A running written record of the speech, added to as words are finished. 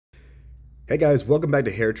Hey guys, welcome back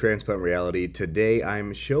to Hair Transplant Reality. Today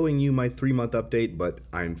I'm showing you my 3-month update, but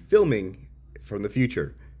I'm filming from the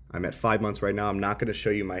future. I'm at 5 months right now. I'm not going to show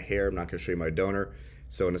you my hair. I'm not going to show you my donor.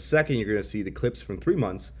 So in a second you're going to see the clips from 3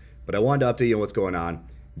 months, but I wanted to update you on what's going on.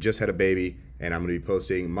 Just had a baby and I'm going to be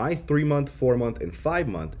posting my 3-month, 4-month, and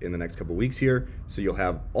 5-month in the next couple weeks here. So you'll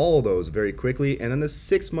have all of those very quickly, and then the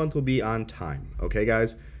 6-month will be on time. Okay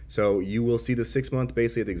guys? So you will see the 6-month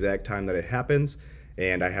basically at the exact time that it happens.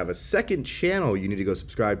 And I have a second channel you need to go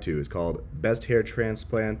subscribe to. It's called Best Hair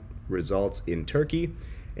Transplant Results in Turkey.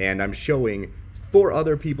 And I'm showing 4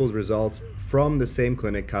 other people's results from the same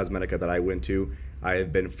clinic, Cosmedica, that I went to. I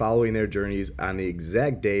have been following their journeys on the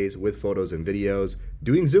exact days with photos and videos,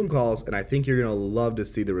 doing Zoom calls, and I think you're gonna love to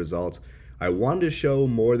see the results. I wanted to show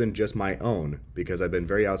more than just my own because I've been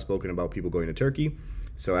very outspoken about people going to Turkey.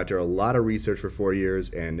 So after a lot of research for 4 years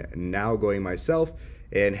and now going myself,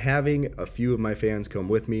 and having a few of my fans come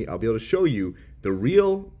with me, I'll be able to show you the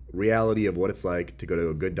real reality of what it's like to go to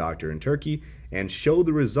a good doctor in Turkey and show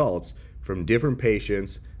the results from different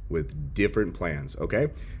patients with different plans, okay?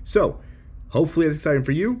 So, hopefully it's exciting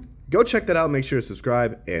for you. Go check that out, make sure to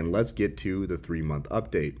subscribe, and let's get to the 3-month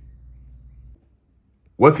update.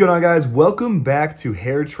 What's going on, guys? Welcome back to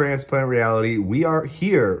Hair Transplant Reality. We are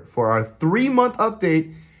here for our 3-month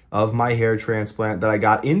update of my hair transplant that I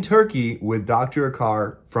got in Turkey with Dr.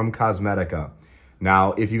 Acar from Cosmedica.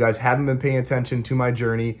 Now, if you guys haven't been paying attention to my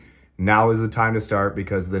journey, now is the time to start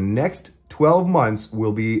because the next 12 months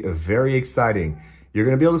will be very exciting. You're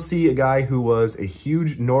going to be able to see a guy who was a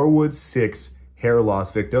huge Norwood 6 hair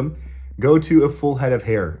loss victim go to a full head of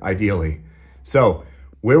hair, ideally. So,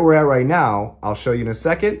 where we're at right now, I'll show you in a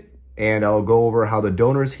second, and I'll go over how the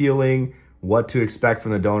donor's healing, what to expect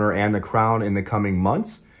from the donor and the crown in the coming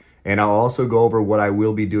months. And I'll also go over what I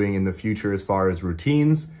will be doing in the future as far as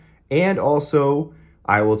routines. And also,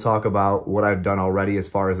 I will talk about what I've done already as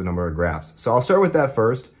far as the number of grafts. So I'll start with that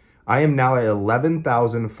first. I am now at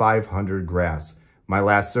 11,500 grafts. My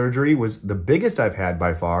last surgery was the biggest I've had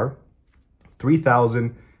by far,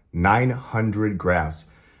 3,900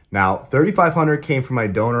 grafts. Now, 3,500 came from my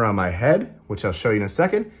donor on my head, which I'll show you in a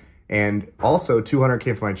second. And also 200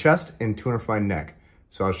 came from my chest and 200 from my neck.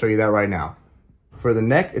 So I'll show you that right now. For the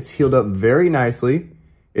neck, it's healed up very nicely.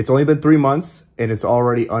 It's only been 3 months and it's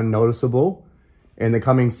already unnoticeable. In the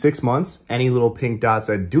coming 6 months, any little pink dots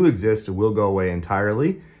that do exist will go away entirely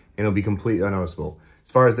and it'll be completely unnoticeable.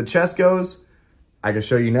 As far as the chest goes, I can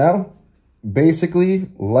show you now.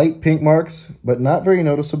 Basically, light pink marks, but not very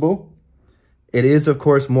noticeable. It is, of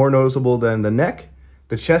course, more noticeable than the neck.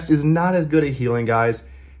 The chest is not as good at healing, guys.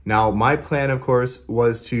 Now, my plan, of course,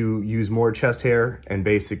 was to use more chest hair and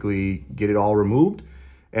basically get it all removed.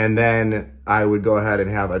 And then I would go ahead and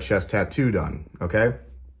have a chest tattoo done, okay?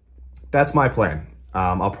 That's my plan.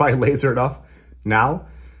 I'll probably laser it off now,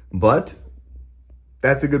 but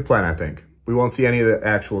that's a good plan, I think. We won't see any of the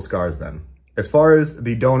actual scars then. As far as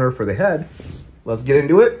the donor for the head, let's get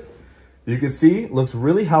into it. You can see, it looks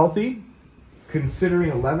really healthy, considering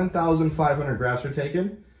 11,500 grafts were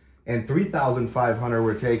taken. And 3,500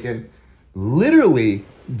 were taken literally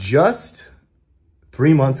just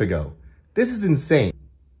 3 months ago. This is insane.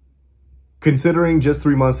 Considering just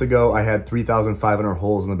 3 months ago, I had 3,500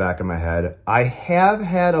 holes in the back of my head. I have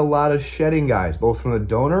had a lot of shedding, guys, both from the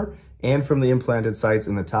donor and from the implanted sites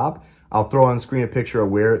in the top. I'll throw on screen a picture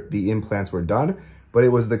of where the implants were done, but it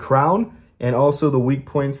was the crown and also the weak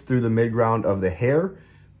points through the midground of the hair,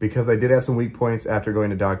 because I did have some weak points after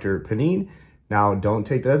going to Dr. Panine. Now, don't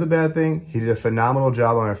take that as a bad thing. He did a phenomenal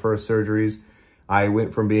job on my first surgeries. I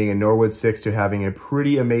went from being a Norwood 6 to having a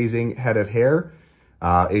pretty amazing head of hair.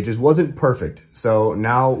 It just wasn't perfect. So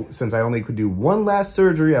now, since I only could do one last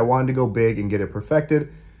surgery, I wanted to go big and get it perfected.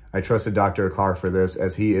 I trusted Dr. Acar for this,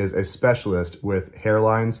 as he is a specialist with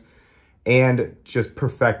hairlines and just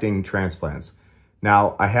perfecting transplants.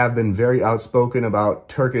 Now, I have been very outspoken about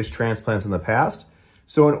Turkish transplants in the past.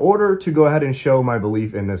 So in order to go ahead and show my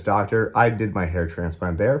belief in this doctor, I did my hair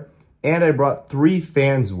transplant there. And I brought 3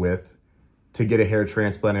 fans with to get a hair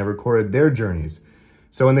transplant and recorded their journeys.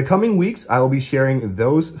 So in the coming weeks, I will be sharing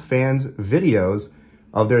those fans' videos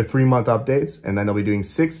of their 3-month updates. And then they'll be doing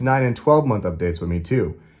 6, 9, and 12-month updates with me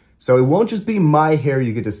too. So it won't just be my hair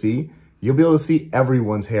you get to see. You'll be able to see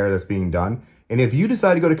everyone's hair that's being done. And if you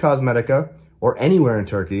decide to go to Cosmedica or anywhere in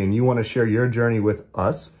Turkey and you want to share your journey with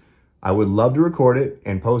us, I would love to record it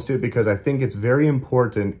and post it because I think it's very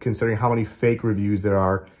important considering how many fake reviews there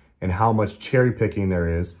are and how much cherry picking there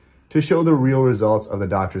is to show the real results of the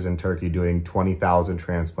doctors in Turkey doing 20,000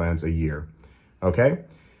 transplants a year. Okay?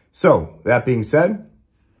 So, that being said,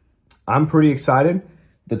 I'm pretty excited.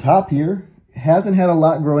 The top here hasn't had a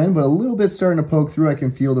lot grow in, but a little bit starting to poke through. I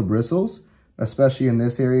can feel the bristles, especially in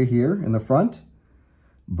this area here in the front.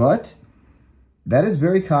 But that is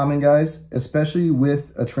very common, guys, especially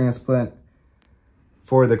with a transplant.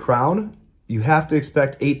 For the crown, you have to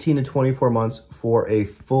expect 18 to 24 months for a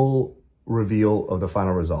full reveal of the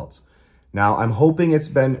final results. Now, I'm hoping it's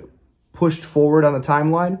been pushed forward on the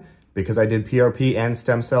timeline because I did PRP and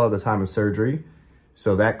stem cell at the time of surgery.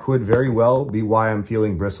 So that could very well be why I'm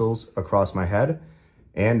feeling bristles across my head.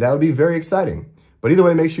 And that would be very exciting. But either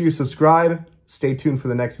way, make sure you subscribe, stay tuned for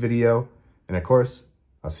the next video. And of course,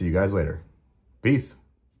 I'll see you guys later. Peace.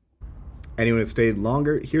 Anyone that stayed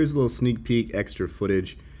longer, here's a little sneak peek, extra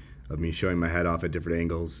footage of me showing my head off at different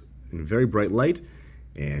angles in very bright light.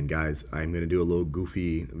 And guys, I'm gonna do a little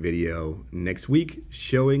goofy video next week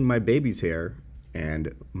showing my baby's hair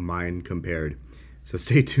and mine compared. So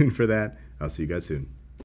stay tuned for that. I'll see you guys soon.